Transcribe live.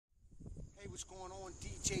what's going on?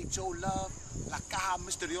 DJ Joe Love, La Caja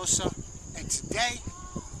Misteriosa, and today,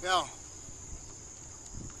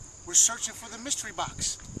 we're searching for the mystery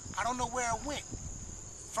box. I don't know where it went.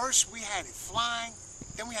 First we had it flying,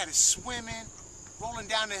 then we had it swimming, rolling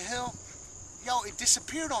down the hill. It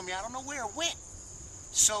disappeared on me. I don't know where it went.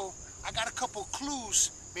 So I got a couple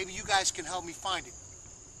clues. Maybe you guys can help me find it.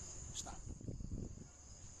 Stop.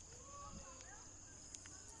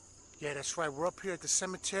 Yeah, that's right. We're up here at the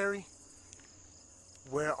cemetery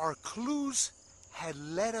where our clues had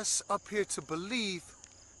led us up here to believe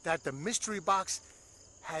that the mystery box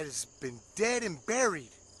has been dead and buried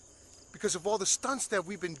because of all the stunts that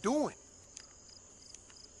we've been doing.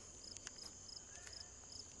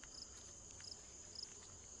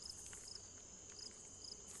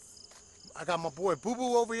 I got my boy Boo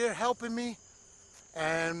Boo over here helping me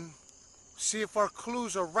and see if our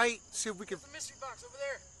clues are right. See if we can. There's the mystery box over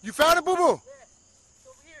there. You found it, Boo Boo? Yeah, it's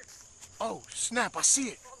over here. Oh, snap, I see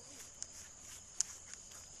it.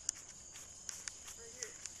 Right here.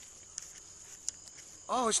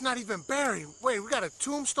 Oh, it's not even buried. Wait, we got a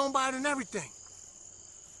tombstone by it and everything.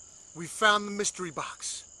 We found the mystery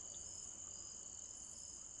box.